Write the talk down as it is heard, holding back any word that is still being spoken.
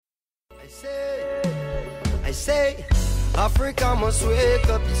I say, Africa must wake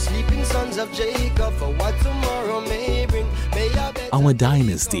up, the sleeping sons of Jacob, for what tomorrow may bring. Our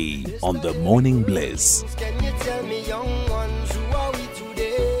Dynasty on the Morning Bliss. Can you tell me, young ones, who are we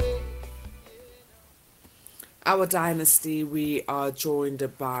today? Our Dynasty, we are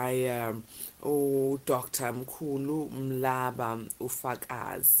joined by Dr. Mkhulu Mlaba,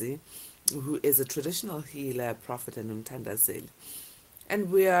 uFakazi, who is a traditional healer, prophet, and umthandazeli. And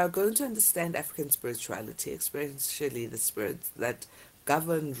we are going to understand African spirituality, especially the spirits that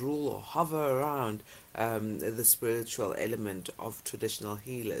govern, rule, or hover around the spiritual element of traditional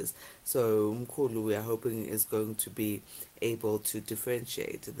healers. So Mkhulu, we are hoping, is going to be able to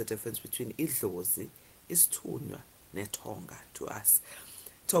differentiate the difference between Indlozi Isithunywa and Ithongo to us.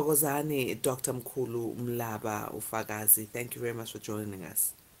 Thokozani, Dr. Mkhulu Mlaba, uFakazi, thank you very much for joining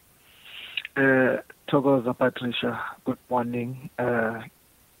us. Thokoza Patricia, good morning. I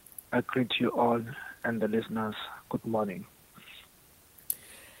greet you all and the listeners. Good morning.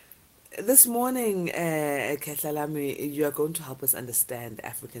 This morning, Ketlalami, you are going to help us understand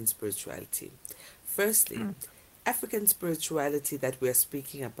African spirituality. Firstly, African spirituality that we are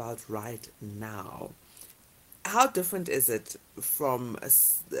speaking about right now, how different is it from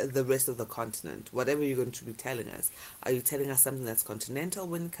the rest of the continent? Whatever you're going to be telling us, are you telling us something that's continental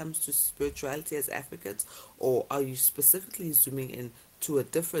when it comes to spirituality as Africans, or are you specifically zooming in to a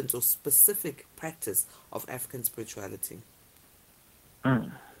different or specific practice of African spirituality?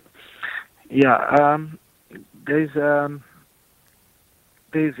 Yeah, there's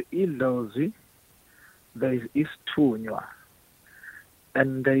Indlozi, there's Isithunywa,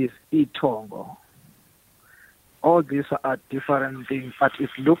 and there is Ithongo. All these are different things, but it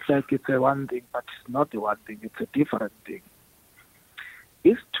looks like it's a one thing, but it's not the one thing, it's a different thing.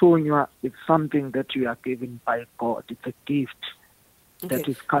 Isithunywa is something that you are given by God. It's a gift that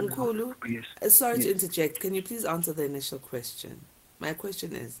is coming. Mkhulu, sorry to interject. Can you please answer the initial question? My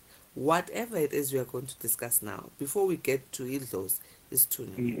question is, whatever it is we are going to discuss now, before we get to Indlozi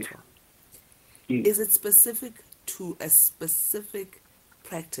Isithunywa, is it specific to a specific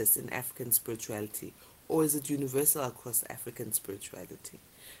practice in African spirituality, or is it universal across African spirituality?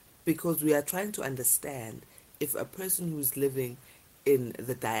 Because we are trying to understand if a person who's living in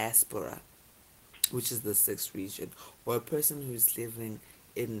the diaspora, which is the sixth region, or a person who's living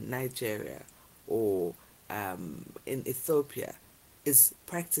in Nigeria or in Ethiopia is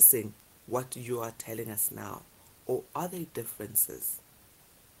practicing what you are telling us now, or are there differences?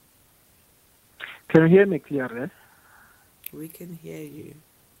 Can you hear me clearly? We can hear you.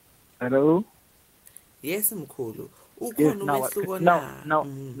 Hello? Yes, Mkhulu. Yes,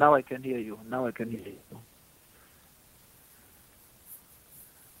 now I can hear you. Now I can hear you.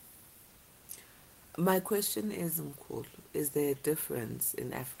 My question is, Mkhulu, is there a difference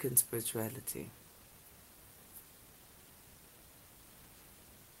in African spirituality?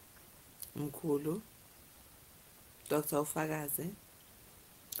 Mkhulu? Dr. uFakazi?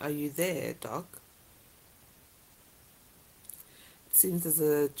 Are you there, Doc? It seems there's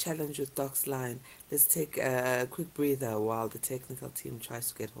a challenge with Doc's line. Let's take a quick breather while the technical team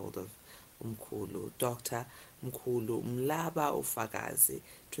tries to get hold of Mkhulu. Dr. Mkhulu Mlaba uFakazi,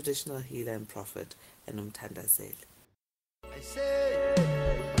 traditional healer and prophet, and umthandazeli.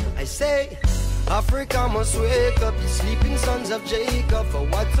 I say, Africa must wake up, the sleeping sons of Jacob, for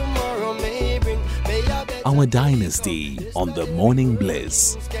what tomorrow may bring. Our Dynasty on the Morning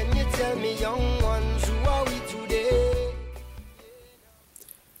Bliss. Can you tell me, young ones, who are we today?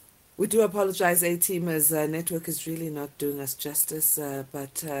 We do apologize, A-Teamers. Network is really not doing us justice,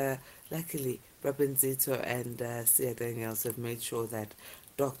 but luckily, Rabinzito and Sia Daniels have made sure that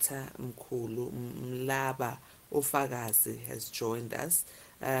Dr. Mkhulu Mlaba uFakazi has joined us.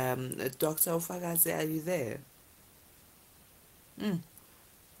 Dr. uFakazi, are you there?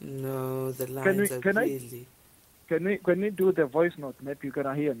 No, the lines are really... Can we do the voice note? Maybe you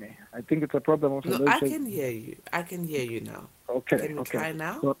can hear me. I think it's a problem of... No, I can hear you. I can hear you now. Okay. Can we try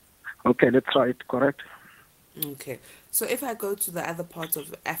now? So, okay, let's try it. Correct. Okay. So if I go to the other parts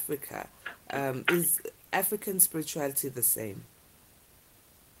of Africa, is African spirituality the same?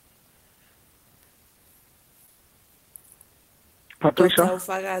 Patricia? Dr.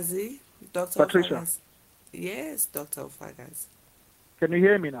 uFakazi? Dr. Patricia? uFakazi? Yes, Dr. uFakazi. Can you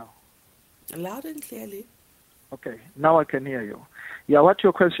hear me now? Loud and clearly. Okay, now I can hear you. Yeah, what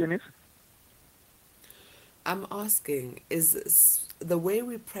your question is? I'm asking, is the way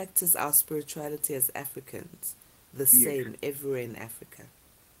we practice our spirituality as Africans the same everywhere in Africa?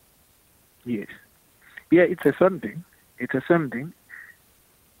 Yes. Yeah, it's the same thing. It's the same thing.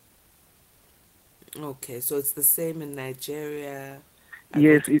 Okay, so it's the same in Nigeria.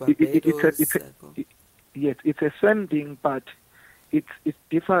 Yes, go to Barbados. yes, it's a sending, but it's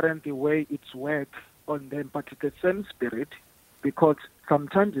different the way it's work on them, but it's the same spirit, because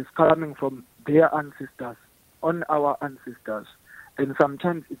sometimes it's coming from their ancestors, on our ancestors, and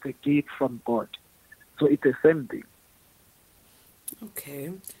sometimes it's a gift from God. So it's the same thing.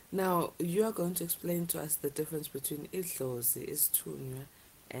 Okay. Now, you are going to explain to us the difference between Indlozi Isithunywa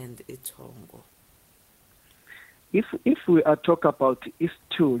and Ithongo. If we are talking about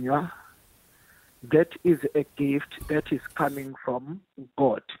Isithunywa, that is a gift that is coming from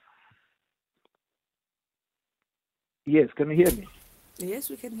God. Yes, can you hear me? Yes,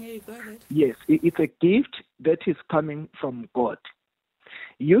 we can hear you. Go ahead. Yes, it's a gift that is coming from God.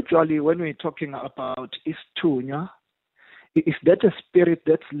 Usually when we're talking about Isithunywa, is that a spirit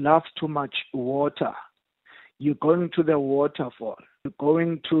that loves too much water? You're going to the waterfall, you're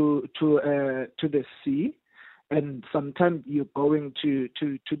going to the sea, and sometimes you're going to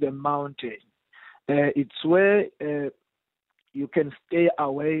the mountain. It's where you can stay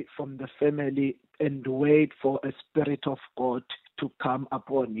away from the family and wait for a spirit of God to come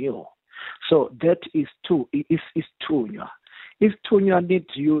upon you. So that is Isithunywa. Isithunywa needs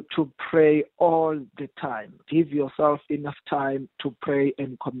you to pray all the time. Give yourself enough time to pray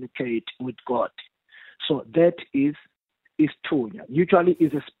and communicate with God. So that is Isithunywa. Usually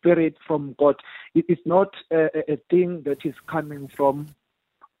is a spirit from God. It is not a thing that is coming from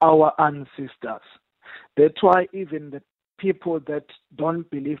our ancestors. That's why even the people that don't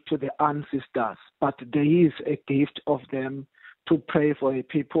believe to the ancestors, but there is a gift of them to pray for a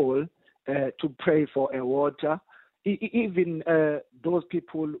people, to pray for a water. Even those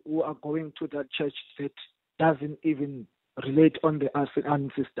people who are going to that church that doesn't even relate on the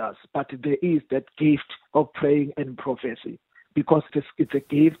ancestors, but there is that gift of praying and prophecy, because it's a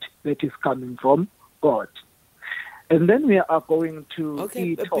gift that is coming from God. And then we are going to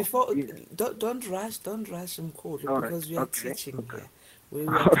before don't rush, Mkhulu, because we are teaching here. We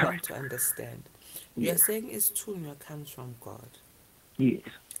are trying to understand. You are saying Isithunywa comes from God. Yes.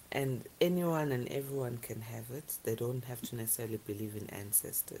 And anyone and everyone can have it. They don't have to necessarily believe in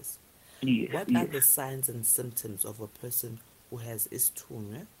ancestors. Yes. What are the signs and symptoms of a person who has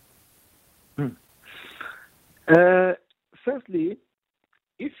Isithunywa? Firstly,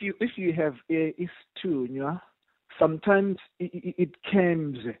 if you have a Isithunywa, sometimes it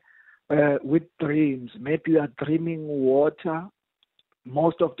comes with dreams. Maybe you are dreaming water.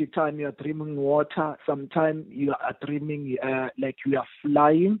 Most of the time you are dreaming water. Sometimes you are dreaming like you are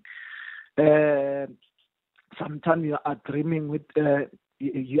flying. Sometimes you are dreaming with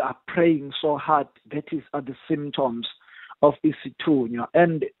you are praying so hard. That are the symptoms of Isithunywa.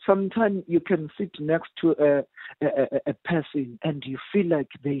 And sometimes you can sit next to a person and you feel like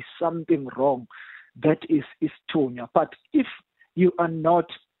there is something wrong. That is Isithunywa. But if you are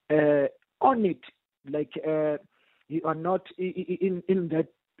not on it, like you are not in that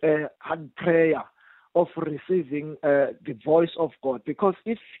hard prayer of receiving the voice of God, because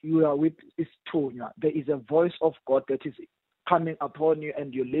if you are with Isithunywa, there is a voice of God that is coming upon you,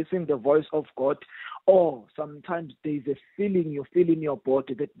 and you listen the voice of God, or sometimes there is a feeling you feel in your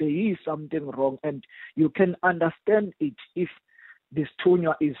body that there is something wrong, and you can understand it if this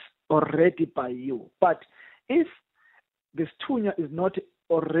Isithunywa is already by you. But if this Isithunywa is not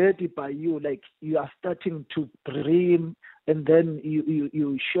already by you, like you are starting to dream, and then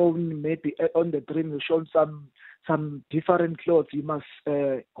you shown, maybe on the dream you shown some different clothes, you must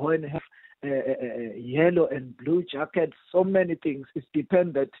go and have yellow and blue jacket, so many things. It's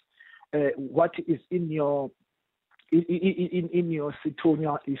dependent what is in your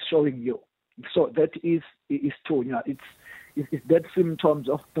Isithunywa is showing you. So that is Isithunywa. It's that symptoms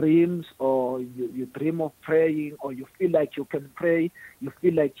of dreams, or you dream of praying, or you feel like you can pray, you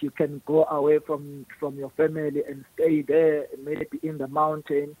feel like you can go away from your family and stay there, maybe in the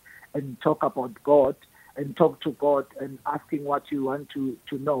mountain, and talk about God, and talk to God, and asking what you want to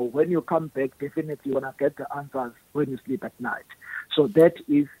know. When you come back, definitely you want to get the answers when you sleep at night. So that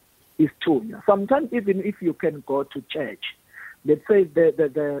is Isithunywa. Sometimes even if you can go to church, let's say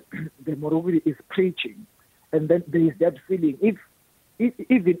the Moruguri is preaching, and then there is that feeling.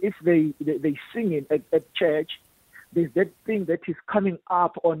 Even if they sing at church, there's that thing that is coming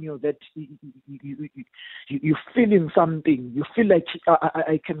up on you, that you're feeling something. You feel like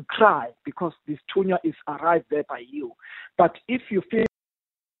I can cry because this Isithunywa is arrived there by you. But if you feel